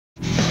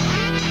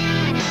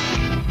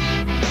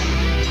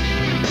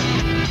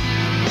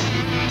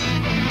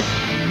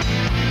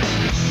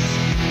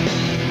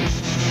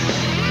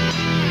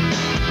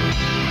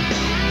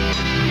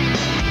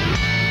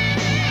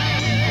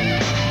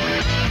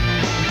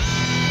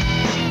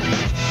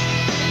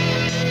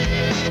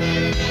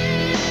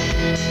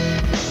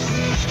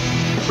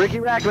Ricky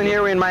Rackman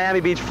here. We're in Miami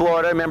Beach,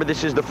 Florida. Remember,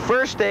 this is the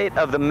first date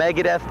of the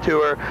Megadeth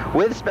tour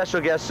with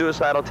special guest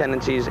Suicidal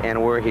Tendencies,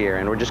 and we're here.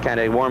 And we're just kind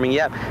of warming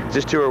you up.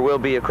 This tour will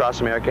be across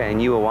America, and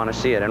you will want to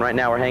see it. And right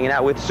now, we're hanging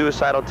out with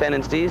Suicidal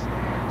Tendencies.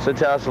 So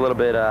tell us a little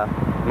bit,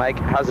 Mike,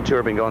 how's the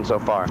tour been going so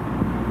far?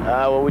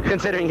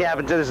 Considering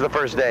this is the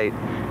first date.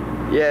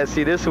 Yeah,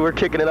 see, we're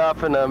kicking it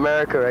off in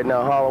America right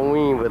now,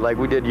 Halloween, but like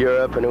we did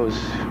Europe, and it was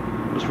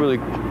really,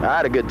 I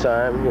had a good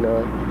time, you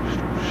know,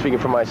 speaking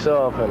for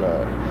myself, and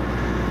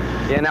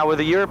Yeah, now were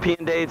the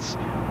European dates,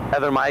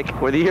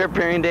 Mike, were the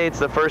European dates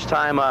the first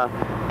time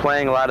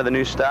playing a lot of the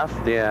new stuff,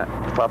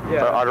 for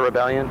Art of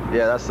Rebellion?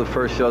 Yeah, that's the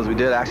first shows we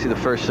did. Actually,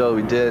 the first show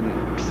we did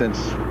since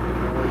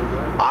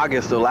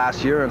August of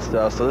last year and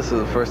stuff. So this is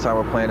the first time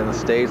we're playing in the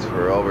States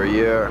for over a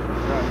year.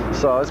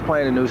 So it's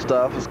playing the new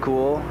stuff. It's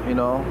cool, you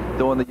know,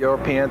 doing the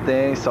European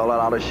thing, sold out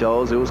all the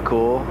shows. It was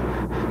cool.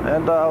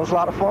 And it was a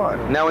lot of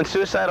fun. Now, when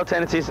Suicidal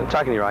Tendencies, I'm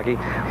talking to you, Rocky,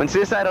 when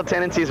Suicidal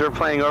Tendencies were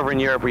playing over in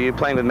Europe, were you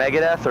playing with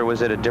Megadeth, or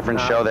was it a different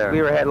show there?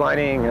 We were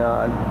headlining,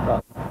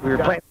 we were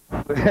playing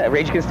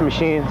Rage Against the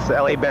Machine, it's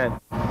the LA band.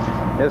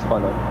 It was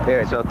fun, though.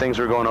 Yeah, so things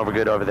were going over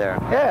good over there.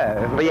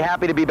 Yeah. But you're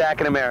happy to be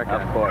back in America?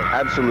 Of course.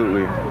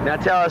 Absolutely. Now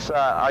tell us,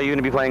 are you going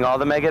to be playing all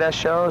the Megadeth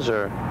shows,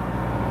 or?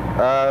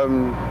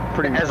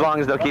 Pretty much. As long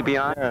as they'll keep you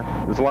on?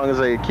 Yeah, as long as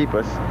they keep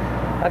us.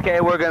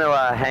 Okay, we're going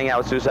to hang out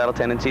with Suicidal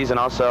Tendencies, and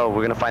also we're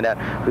going to find out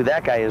who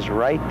that guy is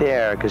right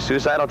there, because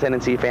Suicidal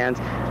Tendency fans,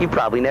 you've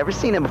probably never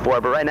seen him before,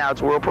 but right now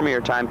it's world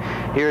premiere time.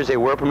 Here's a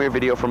world premiere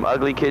video from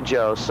Ugly Kid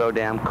Joe, so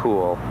damn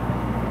cool.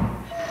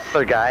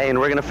 Other guy, and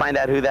we're going to find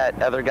out who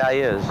that other guy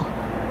is.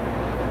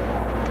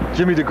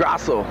 Jimmy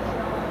DeGrasso.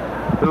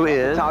 Who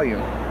is?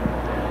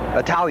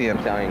 Italian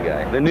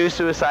guy. The new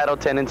Suicidal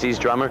Tendencies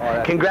drummer.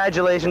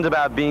 Congratulations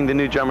about being the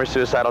new drummer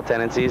Suicidal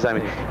Tendencies. I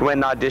mean, you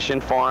went and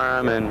auditioned for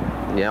him, and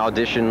yeah,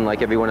 auditioned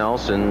like everyone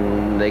else,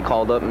 and they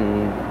called up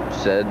and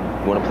said,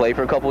 want to play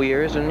for a couple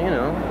years, and you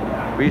know.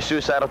 Were you a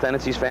Suicidal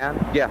Tendencies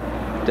fan? Yeah,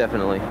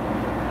 definitely.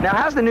 Now,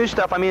 how's the new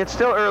stuff? I mean, it's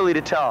still early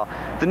to tell.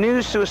 The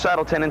new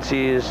Suicidal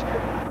Tendencies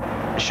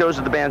shows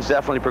that the band's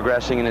definitely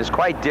progressing and is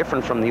quite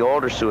different from the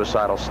older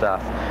Suicidal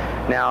stuff.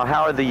 Now,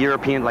 how are the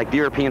European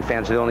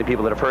fans are the only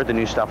people that have heard the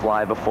new stuff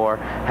live before.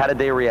 How did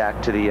they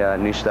react to the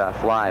new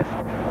stuff live?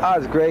 Oh,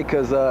 it's great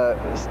because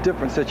it's a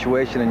different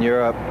situation in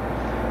Europe.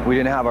 We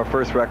didn't have our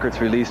first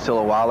records released till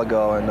a while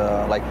ago, and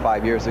like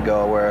 5 years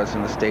ago, whereas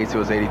in the States it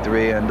was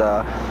 '83, and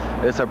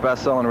it's our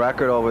best-selling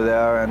record over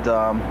there, and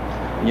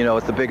you know,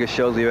 it's the biggest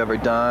shows we've ever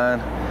done.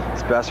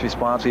 It's the best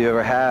response we've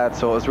ever had,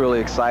 so it was really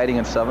exciting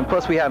and stuff. And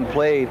plus, we hadn't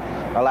played.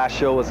 Our last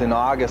show was in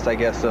August, I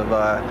guess, of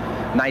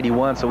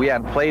 '91, so we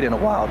hadn't played in a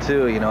while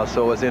too, you know.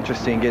 So it was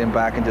interesting getting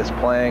back and just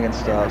playing and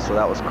stuff. So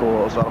that was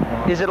cool. It was a lot of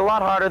fun. Is it a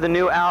lot harder? The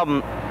new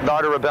album, The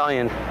Art of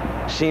Rebellion,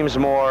 seems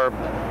more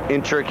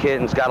intricate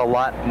and it's got a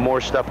lot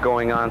more stuff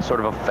going on, sort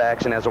of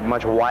effects, and has a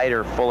much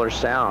wider, fuller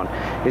sound.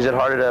 Is it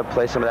harder to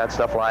play some of that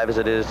stuff live as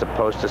it is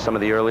opposed to some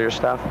of the earlier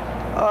stuff?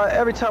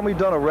 Every time we've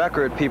done a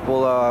record,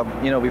 people,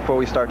 you know, before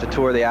we start to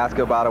tour, they ask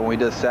about it. When we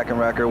did the second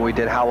record, we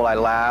did How Will I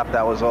Laugh?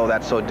 That was, oh,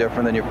 that's so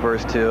different than your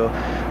first two.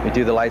 We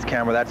do The Lights,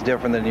 Camera, that's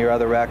different than your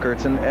other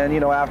records. And you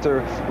know,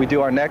 after we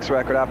do our next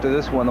record, after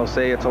this one, they'll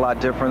say it's a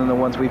lot different than the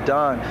ones we've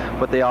done,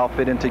 but they all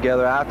fit in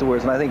together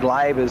afterwards. And I think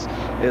live is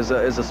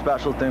a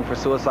special thing for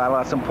Suicidal.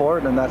 That's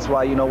important, and that's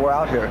why, you know, we're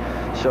out here,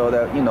 show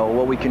that, you know,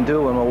 what we can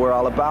do and what we're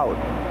all about.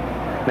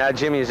 Now,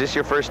 Jimmy, is this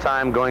your first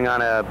time going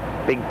on a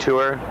big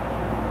tour?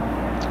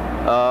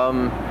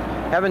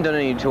 Haven't done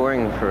any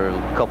touring for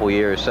a couple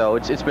years, so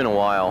it's been a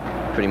while.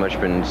 Pretty much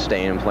been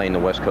staying and playing the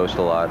West Coast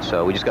a lot.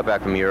 So we just got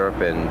back from Europe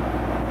and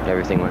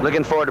everything went.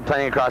 Looking forward to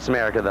playing across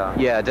America, though.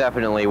 Yeah,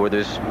 definitely.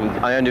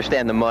 I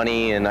understand the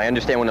money, and I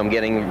understand when I'm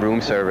getting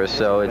room service,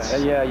 so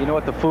it's. Yeah, you know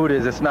what the food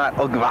is? It's not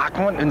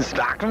Spätzle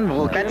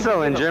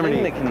in Germany.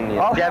 Do you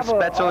have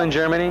Spätzle in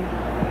Germany?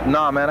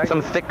 Nah, man.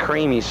 Some thick,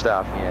 creamy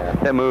stuff. Yeah.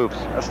 That moves.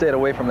 I stayed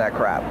away from that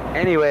crap.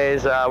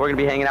 Anyways, we're going to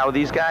be hanging out with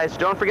these guys.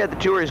 Don't forget the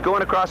tour is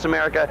going across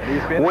America.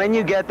 When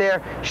you get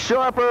there, show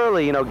up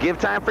early. You know, give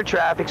time for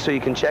traffic so you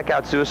can check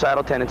out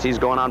Suicidal Tendencies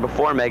going on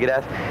before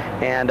Megadeth.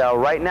 And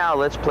right now,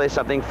 let's play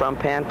something from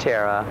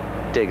Pantera.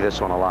 Dig this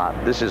one a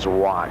lot. This is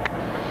Walk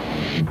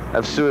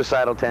of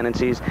Suicidal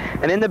Tendencies.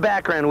 And in the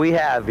background, we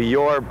have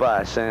your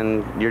bus,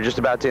 and you're just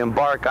about to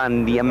embark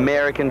on the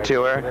American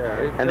tour.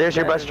 And there's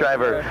your bus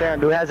driver,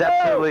 who has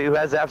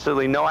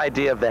absolutely no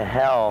idea of the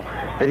hell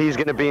that he's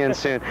going to be in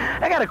soon.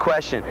 I got a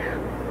question.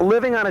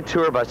 Living on a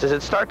tour bus, does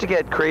it start to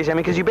get crazy? I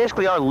mean, because you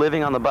basically are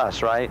living on the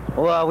bus, right?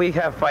 Well, we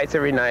have fights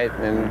every night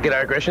and get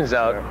our aggressions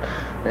out.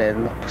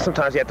 And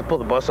sometimes you have to pull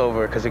the bus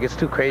over because it gets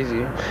too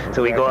crazy.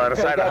 So we go on the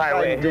side of the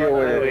highway.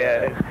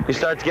 Yeah. You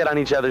start to get on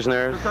each other's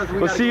nerves.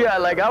 Well, see,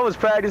 like I was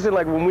practicing,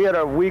 like when we had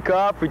our week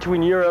off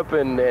between Europe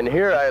and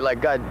here,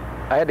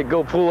 I had to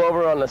go pull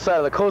over on the side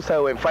of the coast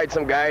highway and fight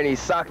some guy, and he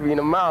socked me in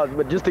the mouth.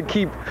 But just to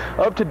keep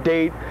up to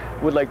date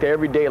with like the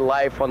everyday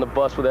life on the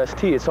bus with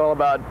ST, it's all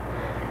about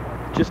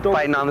just don't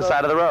fighting on the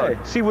side of the road.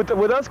 See, with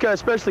us guys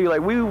especially,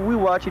 like we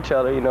watch each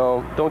other, you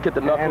know, don't get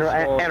the knuckles.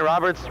 And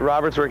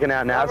Robert's working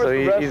out now, so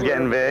he's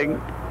getting big.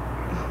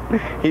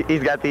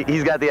 He's got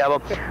the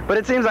elbow. But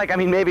it seems like, I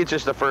mean, maybe it's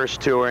just the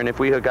first tour, and if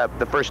we hook up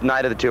the first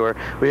night of the tour,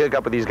 we hook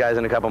up with these guys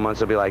in a couple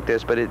months, it'll be like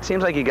this. But it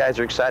seems like you guys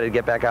are excited to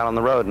get back out on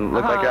the road and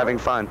look like you're having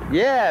fun.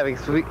 Yeah,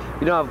 because we,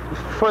 you know,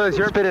 for those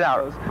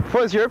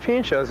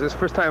European shows, this is the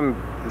first time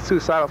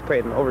Suicidal's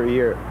played in over a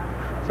year.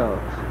 So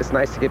it's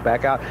nice to get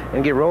back out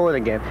and get rolling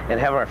again and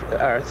have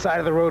our side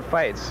of the road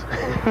fights.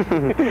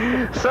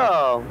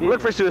 So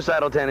look for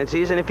Suicidal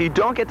Tendencies, and if you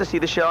don't get to see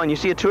the show and you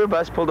see a tour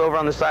bus pulled over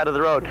on the side of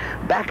the road,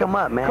 back them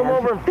up, man. Come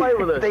over and fight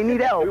with us. They need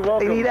help.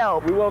 They need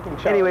help. We welcome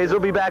challenges. Anyways, we'll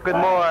be back with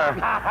more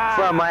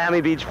from Miami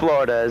Beach,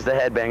 Florida, as the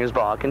Headbangers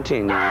Ball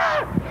continues.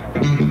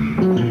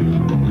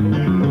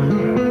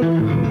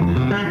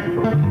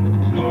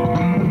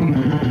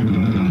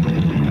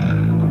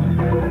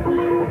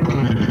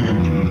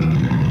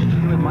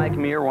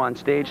 We're on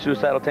stage.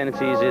 Suicidal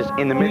Tendencies is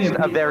in the midst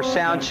of their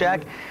sound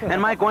check. And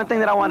Mike, one thing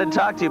that I wanted to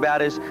talk to you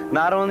about is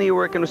not only are you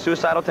working with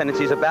Suicidal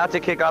Tendencies, about to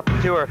kick off the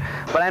tour,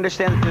 but I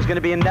understand that there's going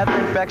to be another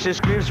Infectious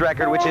Grooves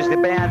record, which is the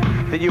band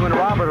that you and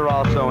Robert are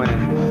also in.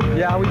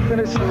 Yeah, we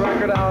finished the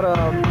record out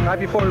right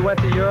before we went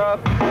to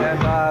Europe, and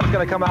it's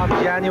going to come out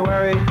in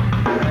January.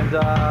 And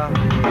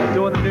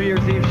doing the New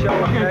Year's Eve show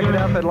with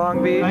Megadeth at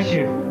Long Beach. Thank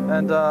you.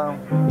 And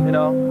you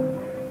know,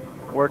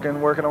 working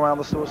around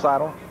the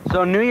Suicidal.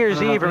 So New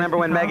Year's Eve, remember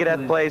when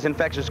Megadeth plays,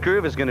 Infectious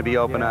Groove is going to be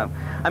open up.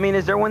 I mean,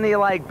 is there one that you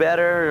like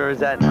better, or is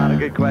that not a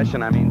good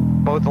question? I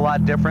mean, both a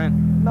lot different?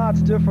 No,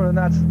 it's different,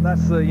 and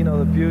that's the, you know,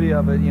 the beauty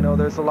of it. You know,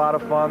 there's a lot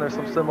of fun. There's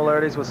some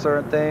similarities with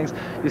certain things.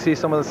 You see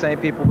some of the same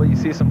people, but you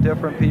see some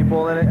different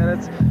people,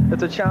 and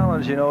it's a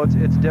challenge. You know,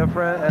 it's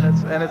different,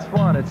 and it's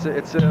fun. It's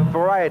a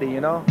variety.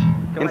 You know.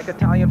 You like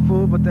Italian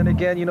food, but then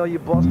again, you know, you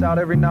bust out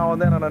every now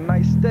and then on a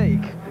nice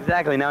steak.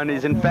 Exactly. Now,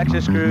 is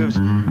Infectious Grooves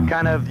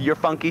kind of your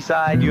funky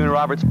side, you and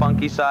Robert's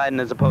funky side, and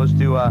as opposed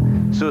to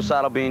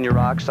Suicidal being your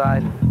rock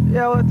side?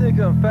 Yeah, well, I think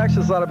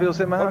Infectious, a lot of people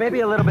say, man, or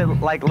maybe a little bit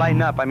like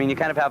Lighten Up. I mean, you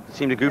kind of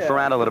seem to goof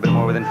around a little bit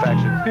more with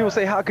Infectious. People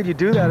say, how could you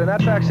do that? And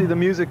that's actually the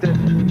music that,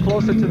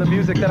 closer to the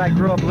music that I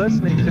grew up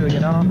listening to, you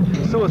know?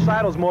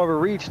 Suicidal's more of a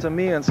reach to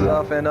me and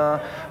stuff, and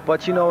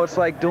but, you know, it's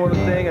like doing the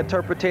thing,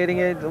 interpreting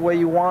it the way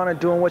you want and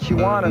doing what you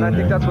want, and I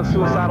think that's what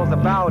Suicidal's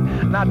about,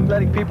 not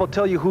letting people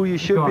tell you who you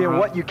should be and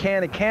what you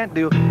can and can't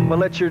do, but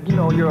let your, you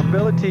know, your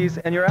abilities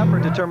and your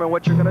effort determine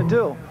what you're going to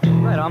do.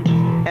 Right on.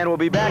 And we'll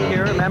be back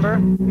here, remember,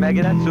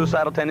 Megadeth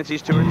Suicidal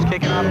Tendencies Tour. It's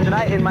kicking off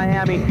tonight in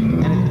Miami,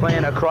 and it's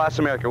playing across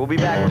America. We'll be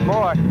back with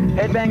more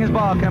Headbangers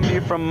Ball coming to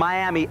you from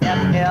Miami,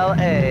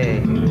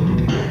 FLA.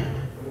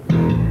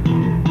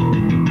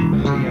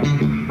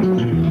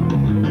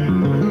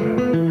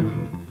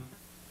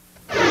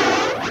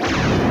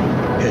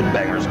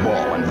 Headbangers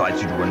Ball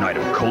invites you to a night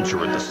of culture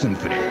at the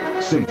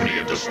Symphony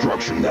of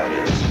Destruction, that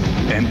is.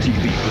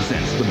 MTV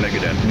presents the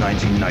Megadeth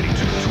 1992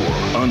 tour,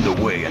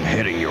 underway and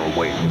heading your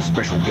way with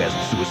special guest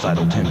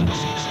Suicidal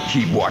Tendencies.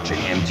 Keep watching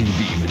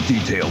MTV for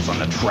details on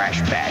the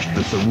trash bash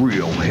that's a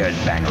real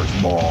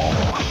Headbangers Ball.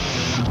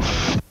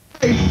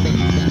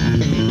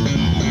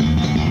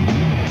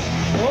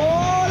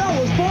 Oh, that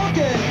was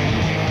funky.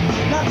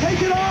 Now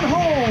take it on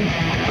home.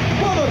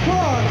 Mother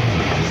Clark,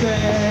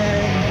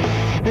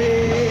 sing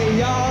me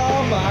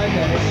your my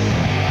name.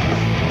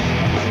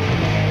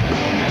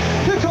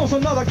 Here comes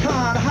another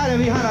con hiding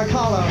behind a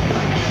collar.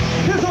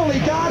 His only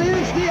God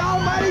is the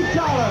almighty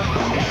dollar.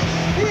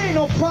 He ain't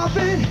no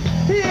prophet,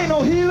 he ain't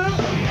no healer.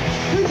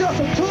 He's just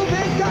a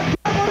two-bit got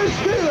on his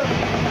feeler.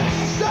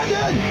 Send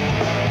it,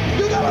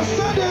 you gotta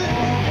send it.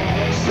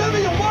 Send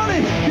me your money,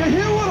 you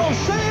hear what I'm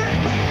saying?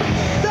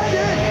 Send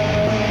it,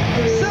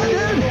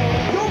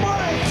 your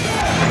money.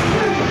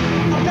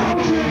 I got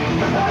you.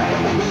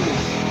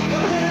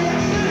 But then I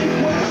ask any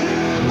question,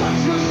 what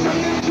you're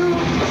saying too.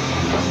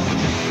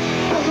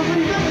 Doesn't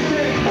believe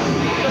everything,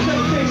 there's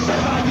everything said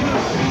by you.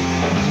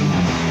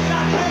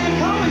 Now can you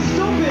call me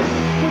stupid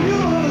when you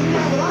don't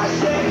understand what I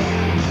say?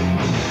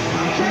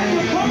 Can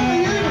you call me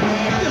in?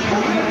 I just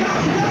told you the guy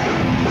today.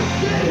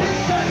 Did he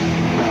say,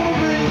 call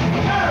me?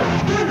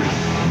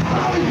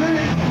 I'll be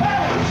big.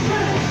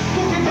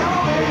 Looking down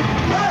me.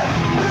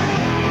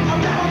 I'm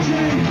down G.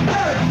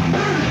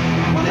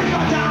 But if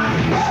I die,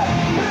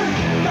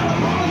 gotta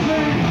promise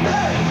me.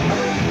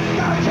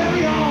 Gotta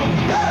carry on.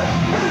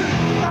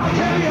 Gotta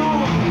carry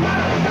on.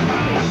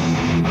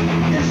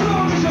 As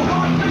long as your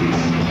heart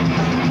beats,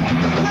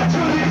 that's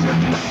your reason.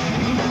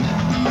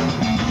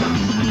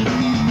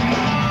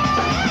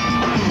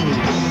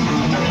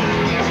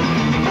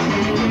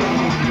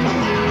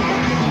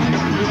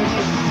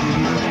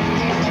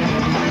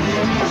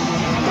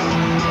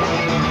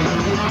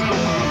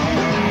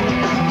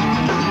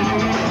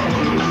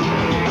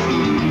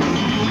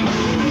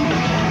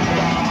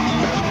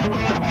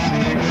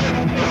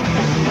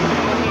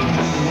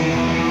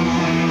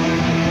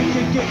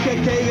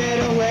 Gave it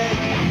away.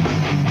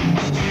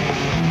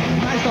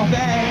 Nice not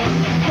bad,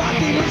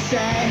 rocking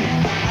inside.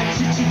 I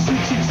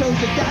chose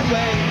it that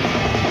way.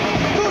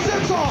 Cause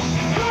it's all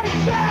right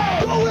now.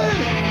 Go in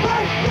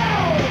right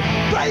now.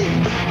 Right,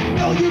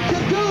 all you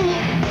can do.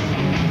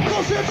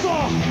 Cause it's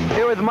all.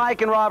 Here with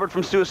Mike and Robert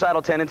from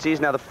Suicidal Tendencies.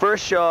 Now the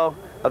first show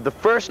of the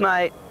first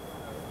night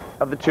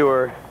of the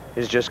tour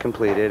is just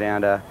completed,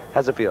 and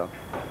how's it feel?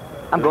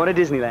 I'm going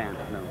to Disneyland.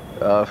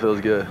 No.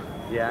 Feels good.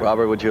 Yeah.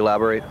 Robert, would you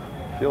elaborate?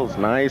 Feels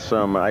nice.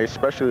 I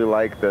especially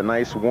like the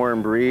nice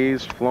warm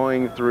breeze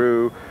flowing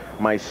through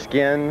my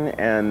skin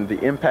and the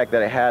impact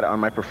that it had on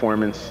my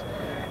performance.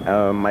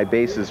 My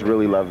basses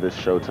really love this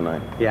show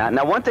tonight. Yeah.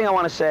 Now, one thing I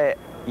want to say,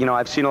 you know,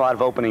 I've seen a lot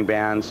of opening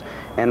bands,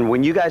 and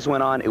when you guys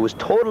went on, it was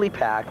totally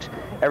packed.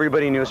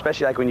 Everybody knew,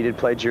 especially like when you did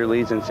Pledge Your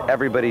Allegiance,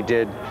 everybody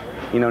did,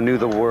 you know, knew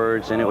the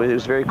words, and it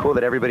was very cool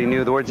that everybody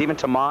knew the words, even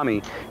to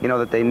Mommy, you know,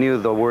 that they knew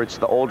the words to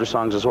the older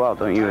songs as well.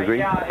 Don't you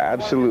agree?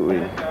 Absolutely.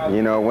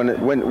 You know,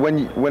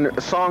 when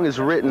a song is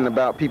written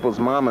about people's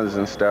mamas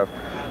and stuff,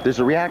 there's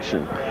a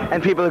reaction.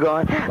 And people are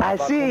going, I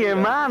see your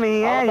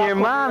mommy, and your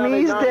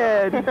mommy's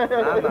dead.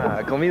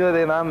 Nana, comida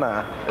de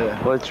nana.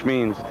 Which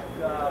means,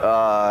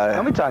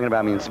 are we talking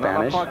about me in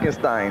Spanish?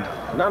 Frankenstein.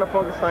 Nana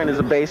Funkenstein is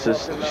a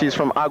bassist. She's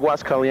from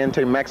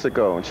Aguascalientes,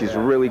 Mexico, and she's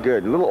really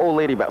good. A little old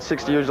lady, about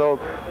 60 years old,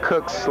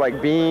 cooks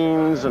like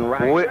beans and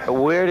rice.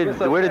 Where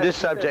did this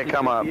subject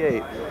come up?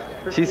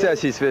 She says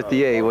she's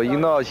 58. Well, you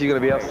know she's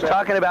going to be upset.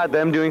 Talking about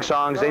them doing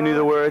songs, they knew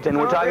the words, and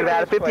we're talking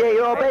about a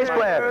 58-year-old bass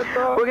player.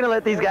 We're going to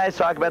let these guys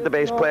talk about the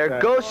bass player.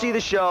 Go see the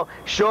show.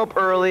 Show up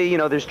early. You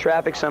know, there's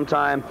traffic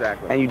sometime.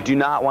 Exactly. And you do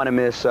not want to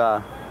miss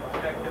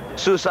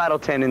Suicidal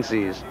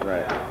Tendencies.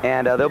 Right.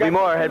 And there'll be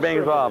more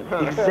Headbangers Ball.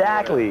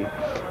 Exactly.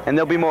 And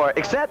there'll be more,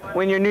 except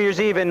when you're New Year's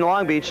Eve in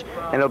Long Beach,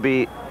 and it'll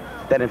be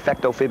that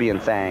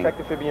infectophibian thing.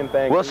 Infectophibian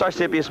thing. Will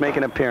Sarsippius make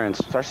an appearance?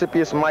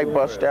 Sarsippius might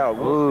bust out.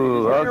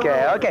 Ooh,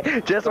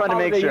 okay. Just wanted to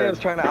make sure. Holiday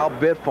trying to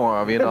outbid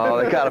for him, you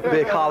know. They got a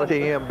big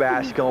Holiday Inn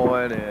bash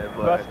going.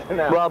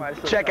 Well,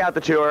 check out the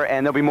tour,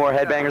 and there'll be more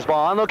Headbangers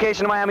Ball on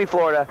location in Miami,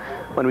 Florida,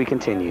 when we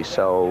continue.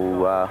 So,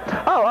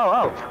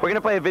 we're going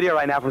to play a video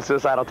right now from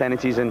Suicidal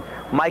Tendencies, and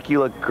Mike, you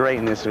look great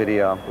in this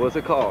video. What's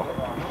it called?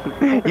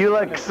 You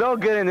look so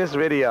good in this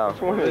video.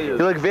 You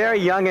look very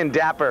young and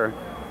dapper.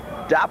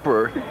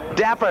 Dapper?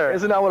 Dapper.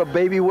 Isn't that what a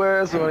baby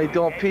wears when they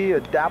don't pee? A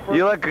dapper?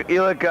 You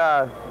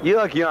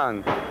look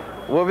young.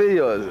 What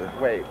video is it?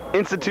 Wait.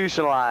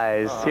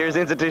 Institutionalized. Here's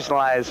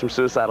Institutionalized from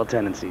Suicidal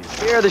Tendencies.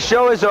 Here, the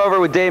show is over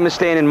with Dave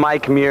Mustaine and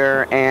Mike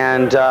Muir,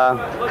 and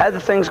how did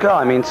things go?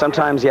 I mean,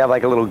 sometimes you have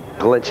like a little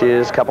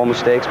glitches, a couple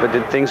mistakes, but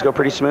did things go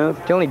pretty smooth?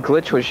 The only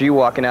glitch was you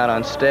walking out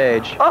on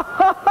stage.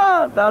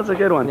 That was a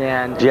good one.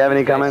 Yeah, and do you have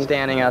any comments?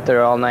 Standing out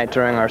there all night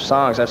during our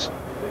songs. That's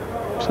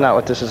not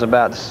what this is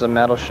about. This is a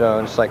metal show,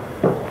 and it's like,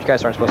 you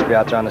guys aren't supposed to be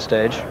out there on the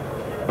stage.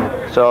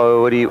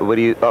 So what are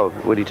you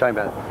talking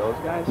about? Those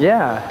guys?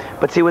 Yeah.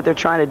 But see, what they're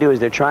trying to do is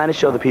they're trying to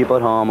show the people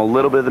at home a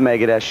little bit of the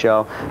Megadeth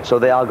show, so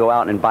they all go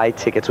out and buy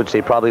tickets, which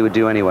they probably would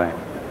do anyway.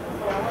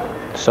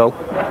 So?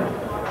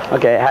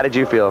 Okay, how did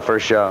you feel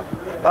first show?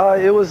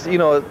 It was, you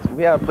know,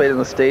 we haven't played in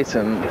the States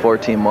in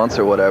 14 months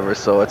or whatever,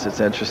 so it's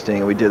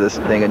interesting. We did this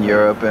thing in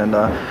Europe, and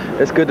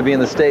it's good to be in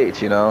the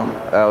States, you know.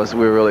 We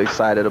were really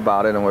excited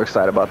about it, and we're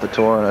excited about the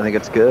tour, and I think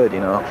it's good, you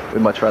know.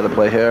 We'd much rather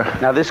play here.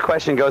 Now, this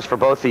question goes for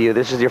both of you.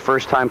 This is your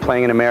first time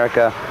playing in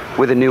America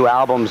with the new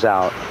albums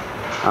out.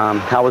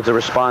 How was the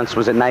response?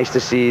 Was it nice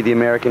to see the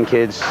American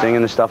kids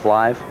singing the stuff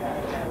live?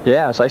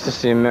 Yeah, it's nice to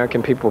see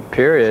American people,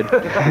 period.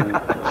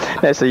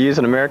 Nice to use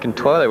an American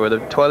toilet where the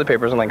toilet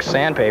paper isn't like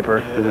sandpaper.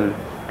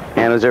 Mm-hmm.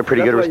 And was there a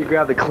pretty good... That's why you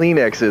grab the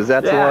Kleenexes.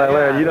 That's the one I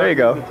learned. You know, there you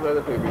go. The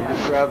toilet paper. You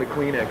just grab the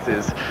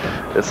Kleenexes.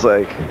 It's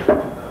like...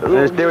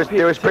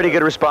 There was pretty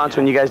good response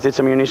when you guys did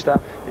some of your new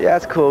stuff? Yeah,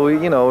 it's cool. We're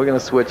going to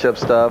switch up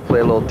stuff, play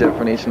a little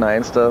different each night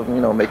and stuff,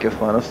 you know, make it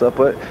fun and stuff.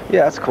 But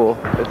yeah, it's cool.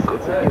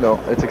 It's you know,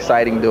 it's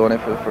exciting doing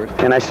it for the first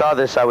time. And I saw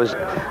this. I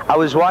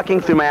was walking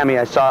through Miami.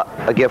 I saw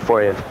a gift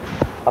for you.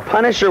 A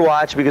Punisher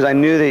watch, because I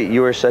knew that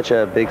you were such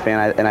a big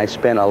fan, and I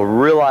spent a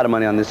real lot of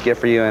money on this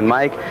gift for you. And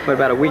Mike... What,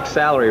 about a week's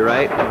salary,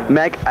 right?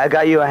 Mike, I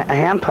got you a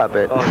hand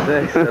puppet. Oh,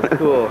 thanks. That's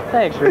cool.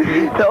 Thanks,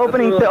 Ricky. The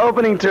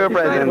opening tour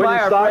present.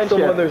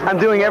 I'm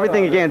doing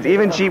everything against,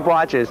 even cheap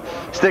watches.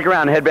 Stick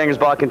around. Headbangers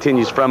Ball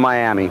continues from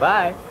Miami.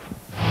 Bye.